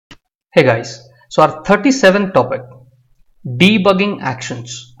Hey guys, so our 37th topic, debugging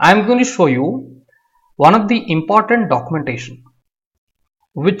actions. I am going to show you one of the important documentation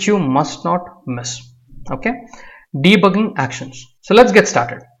which you must not miss. Okay, debugging actions. So let's get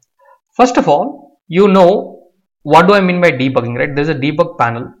started. First of all, you know what do I mean by debugging, right? There's a debug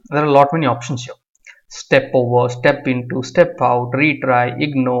panel. There are a lot many options here. Step over, step into, step out, retry,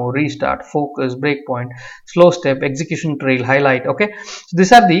 ignore, restart, focus, breakpoint, slow step, execution trail, highlight. Okay, so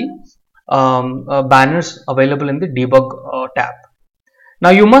these are the banners available in the debug tab. Now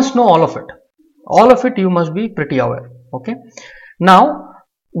you must know all of it. All of it you must be pretty aware. Okay. Now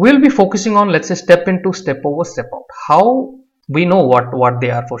we'll be focusing on, let's say, step into, step over, step out. How we know what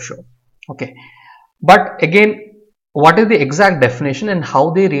they are for sure. Okay. But again, what is the exact definition and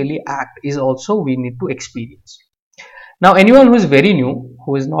how they really act is also we need to experience. Now anyone who is very new,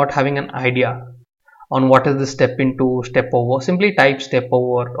 who is not having an idea on what is the step into, step over, simply type step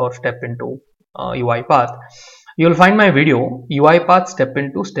over or step into UiPath. You will find my video UiPath step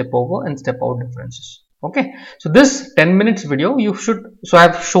into, step over and step out differences. Okay, so this 10 minutes video you should, so I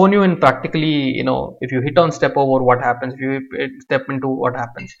have shown you in practically, if you hit on step over what happens, if you step into what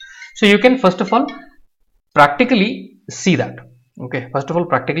happens. So you can first of all practically see that. Okay, first of all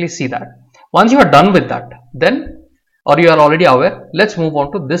practically see that. Once you are done with that, then or you are already aware, let's move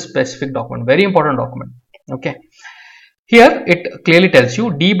on to this specific document, very important document. Okay, here it clearly tells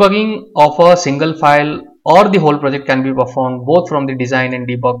you debugging of a single file or the whole project can be performed both from the design and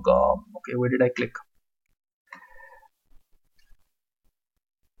debug. Okay, where did I click?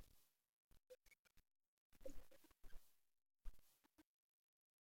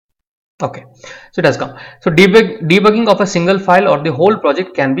 Okay, so it has come. So debugging of a single file or the whole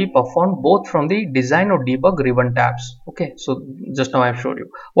project can be performed both from the design or debug ribbon tabs. Okay, so just now I have showed you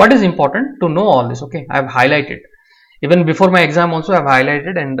what is important to know all this. Okay, I have highlighted. Even before my exam also I have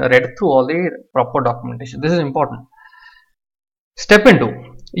highlighted and read through all the proper documentation. This is important. Step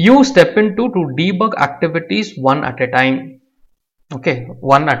into. You step into to debug activities one at a time. Okay,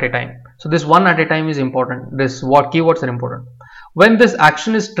 one at a time. So this one at a time is important. This what keywords are important. When this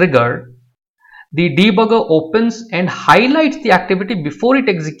action is triggered, the debugger opens and highlights the activity before it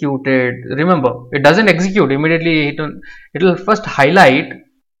executed. Remember, it doesn't execute immediately. It will first highlight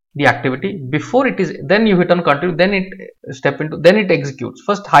the activity before it is, then you hit on continue, then it step into, then it executes.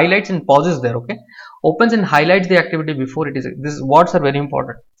 First highlights and pauses there. Okay, opens and highlights the activity before it is. These words are very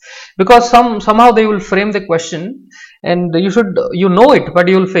important because somehow they will frame the question and you should it, but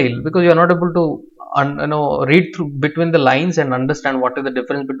you will fail because you are not able to read through between the lines and understand what is the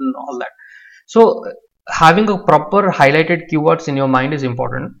difference between all that. So having a proper highlighted keywords in your mind is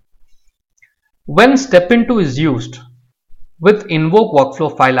important. When step into is used with invoke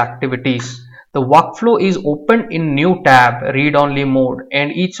workflow file activities, the workflow is opened in new tab, read only mode,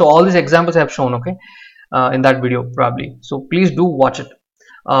 and so all these examples I have shown, okay, in that video probably. So please do watch it.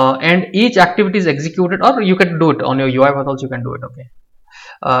 And each activity is executed, or you can do it on your UiPath also, you can do it.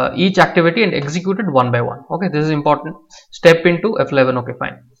 Okay, each activity and executed one by one. Okay, this is important. Step into F11. Okay,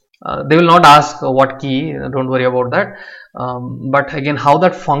 fine. They will not ask what key, don't worry about that. But again, how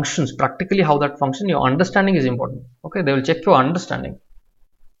that functions, practically how that functions, your understanding is important. Okay, they will check your understanding.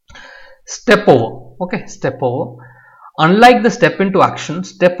 Step over. Okay, step over. Unlike the step into action,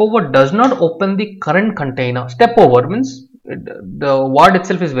 step over does not open the current container. Step over means the word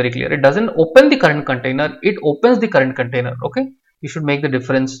itself is very clear. It doesn't open the current container, it opens the current container. Okay, you should make the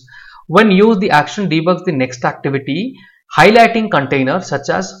difference. When used, the action debugs the next activity, highlighting containers such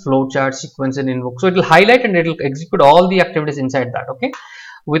as flowchart, sequence, and invoke. So it will highlight and it will execute all the activities inside that. Okay,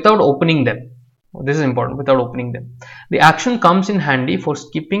 without opening them. This is important, without opening them. The action comes in handy for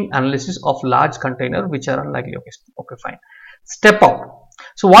skipping analysis of large container which are unlikely. Okay, fine. Step out.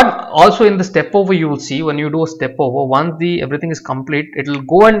 So what also in the step over you will see, when you do a step over, once the everything is complete, it will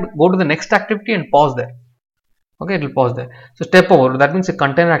go to the next activity and pause there. Okay, it will pause there. So step over, that means the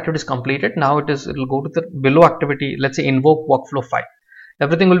container activity is completed. Now it will go to the below activity, let's say invoke workflow file.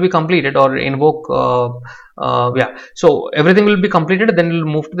 Everything will be completed, or invoke so everything will be completed, then we'll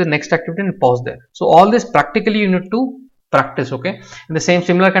move to the next activity and pause there. So all this practically you need to practice. Okay, and the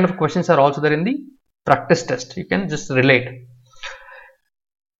similar kind of questions are also there in the practice test. You can just relate.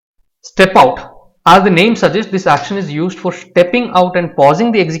 Step out. As the name suggests, this action is used for stepping out and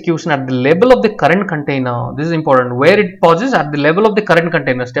pausing the execution at the level of the current container. This is important. Where it pauses at the level of the current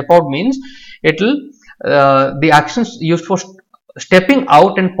container. Step out means it will the actions used for stepping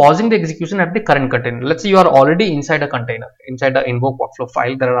out and pausing the execution at the current container. Let's say you are already inside a container, inside the invoke workflow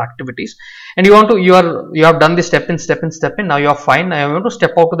file. There are activities, and you have done the step in. Now you are fine. Now you want to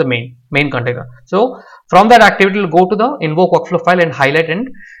step out to the main container. So from that activity, will go to the invoke workflow file and highlight, and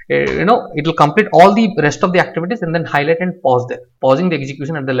it will complete all the rest of the activities and then highlight and pause there, pausing the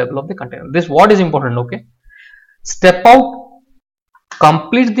execution at the level of the container. This what is important. Okay, step out,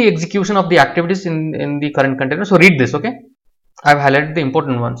 complete the execution of the activities in the current container. So read this. Okay, I've highlighted the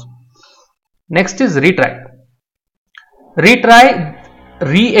important ones. Next is retry. Retry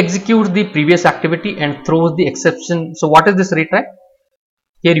re-executes the previous activity and throws the exception. So what is this retry?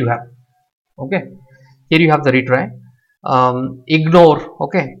 Here you have. Okay, here you have the retry. Ignore.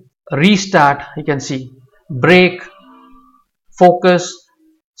 Okay, restart. You can see break, focus.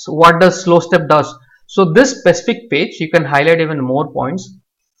 So what does slow step does? So this specific page you can highlight even more points.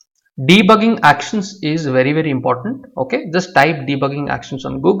 Debugging actions is very important. Okay, just type debugging actions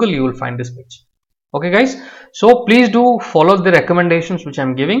on Google, you will find this page. Okay guys, so please do follow the recommendations which I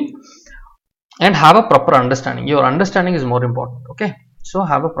am giving and have a proper understanding. Your understanding is more important. Okay, so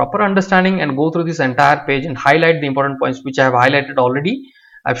have a proper understanding and go through this entire page and highlight the important points which I have highlighted already.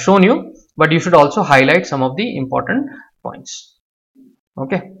 I've shown you, but you should also highlight some of the important points.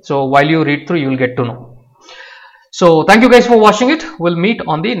 Okay, so while you read through, you will get to know. So thank you guys for watching it. We'll meet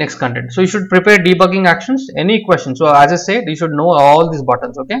on the next content. So you should prepare debugging actions. Any questions? So as I said, you should know all these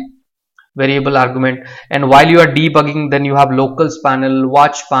buttons. Okay, variable, argument, and while you are debugging, then you have locals panel,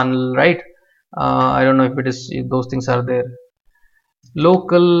 watch panel, right? I don't know if it is, if those things are there.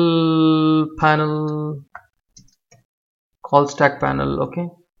 Local panel, call stack panel. Okay,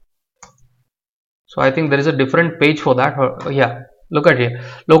 so I think there is a different page for that. Yeah, look at here: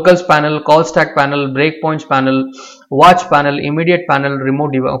 locals panel, call stack panel, breakpoints panel, watch panel, immediate panel,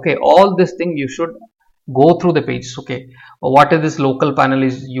 remote debug. Okay, all this thing you should go through the page. Okay, what is this local panel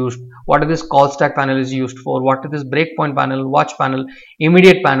is used, what is this call stack panel is used for, what is this breakpoint panel, watch panel,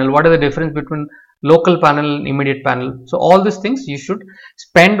 immediate panel, what is the difference between local panel and immediate panel. So all these things you should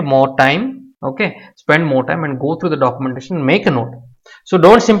spend more time. Okay, spend more time and go through the documentation, make a note. So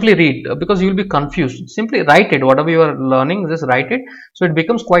don't simply read because you will be confused. Simply write it, whatever you are learning, just write it, so it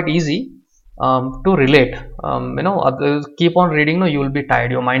becomes quite easy to relate. Keep on reading, no, you will be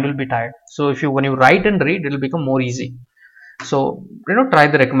tired, your mind will be tired. So if you, when you write and read, it will become more easy. So try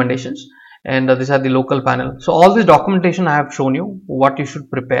the recommendations, and these are the local panel. So all this documentation I have shown you what you should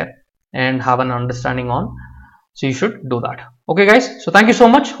prepare and have an understanding on. So you should do that. Okay guys, so thank you so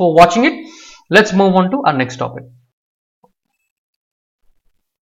much for watching it. Let's move on to our next topic.